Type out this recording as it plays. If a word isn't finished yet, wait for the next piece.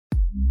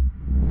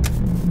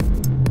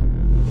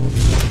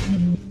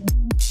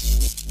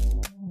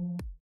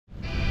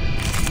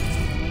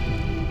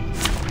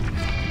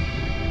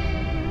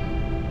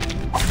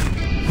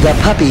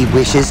puppy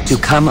wishes to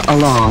come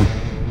along.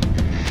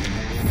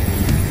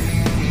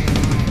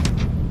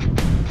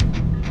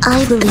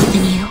 I believe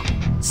in you.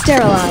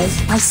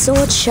 Sterilize. My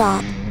sword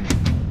sharp.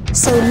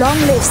 So long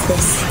lives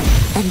this,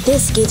 and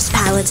this gives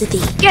power to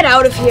thee. Get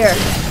out of here!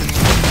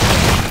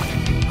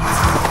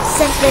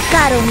 Sempre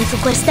caro mi fu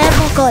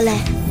quest'ermo cole.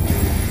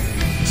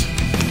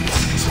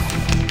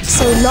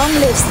 So long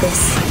lives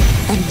this,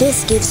 and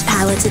this gives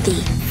power to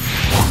thee.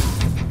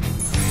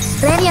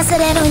 Regna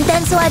sereno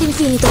intenso ad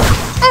infinito.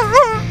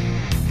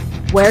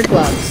 Wear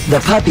gloves. The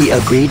puppy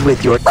agreed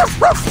with your...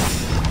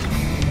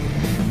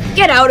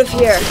 Get out of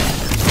here!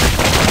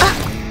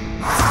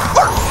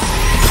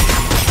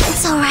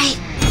 It's alright.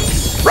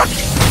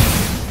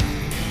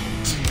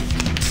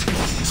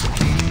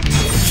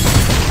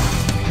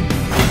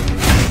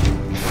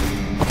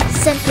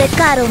 Sempre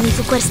caro mi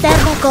fu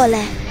quest'ermo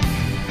cole.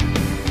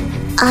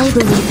 I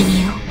believe in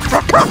you.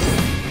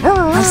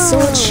 My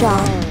sword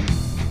sharp.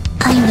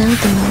 I know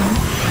the moon,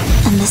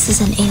 and this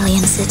is an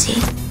alien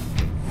city.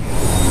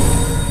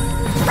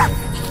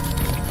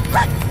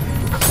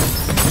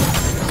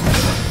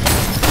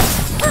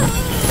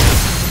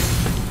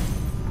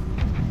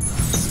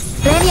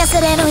 Regna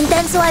sereno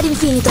intenso ad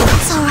infinito.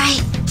 It's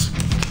alright.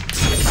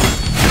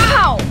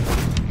 Ow!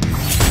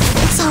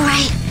 It's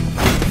alright.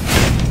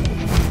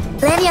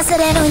 Regna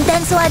sereno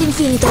intenso ad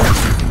infinito.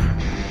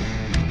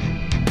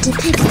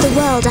 Depict the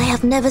world I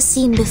have never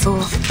seen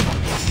before.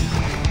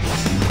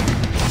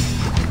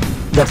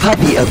 The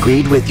puppy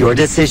agreed with your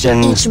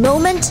decision. Each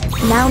moment,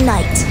 now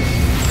night.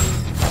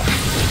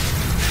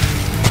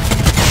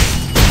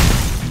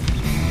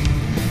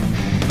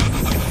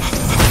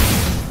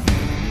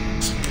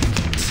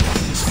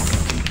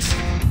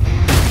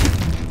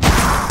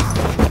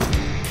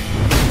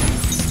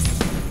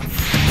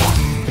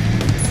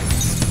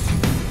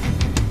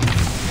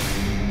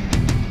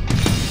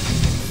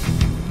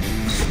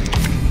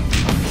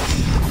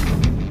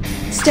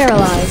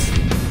 Sterilize.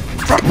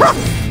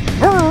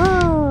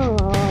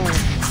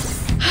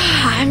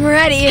 I'm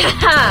ready.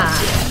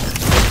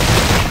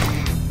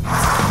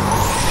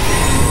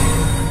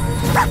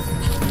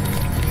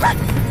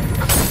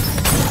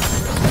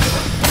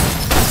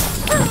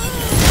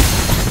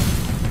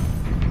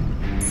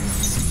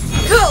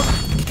 Go!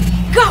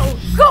 Go!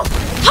 Go!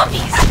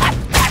 Puppies!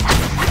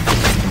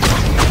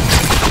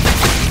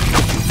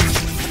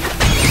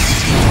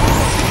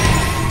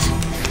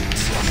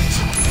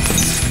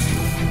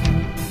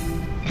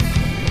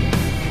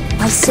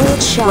 My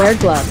sword sharp. Wear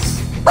gloves.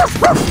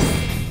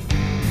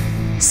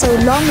 So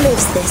long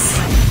lives this,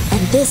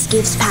 and this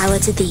gives power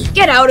to thee.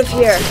 Get out of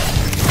here!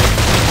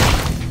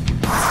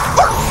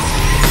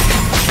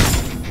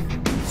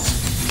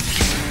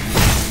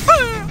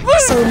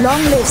 So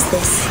long lives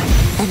this,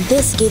 and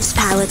this gives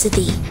power to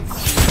thee.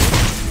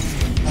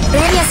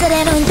 Regna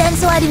sereno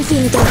intenso ad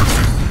infinito.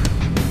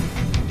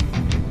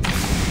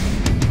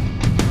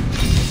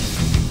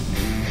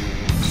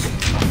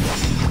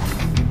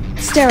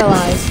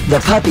 Sterilize. The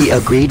puppy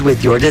agreed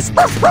with your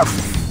decision.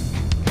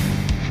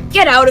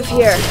 Get out of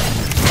here!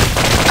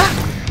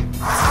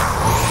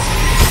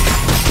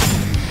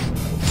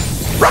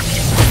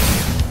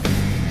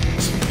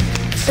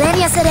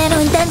 Regna sereno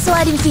intenso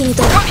ad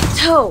infinito. My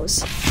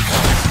toes!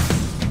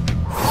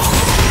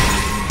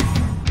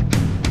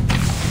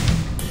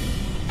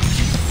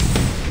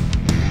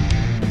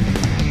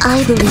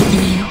 I believe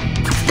in you.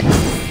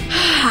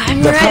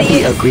 I'm The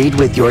puppy ready. agreed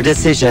with your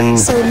decision.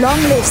 So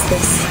long lives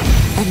this,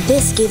 and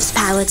this gives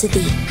power to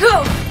thee.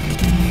 Go!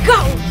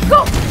 Go!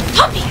 Go!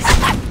 Puppies!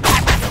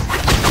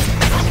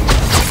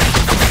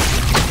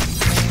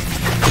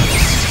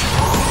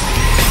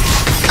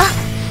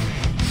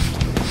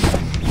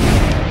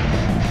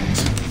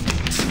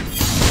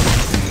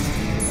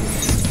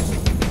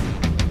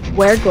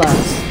 Wear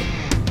gloves.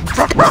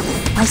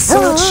 My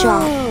sword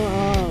sharp.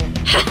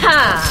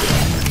 Ha!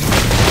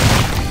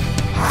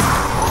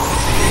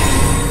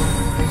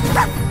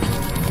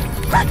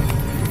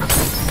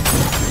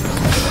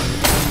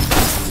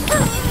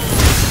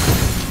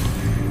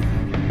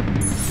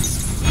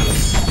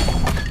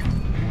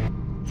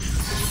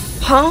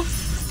 Huh?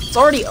 It's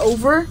already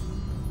over?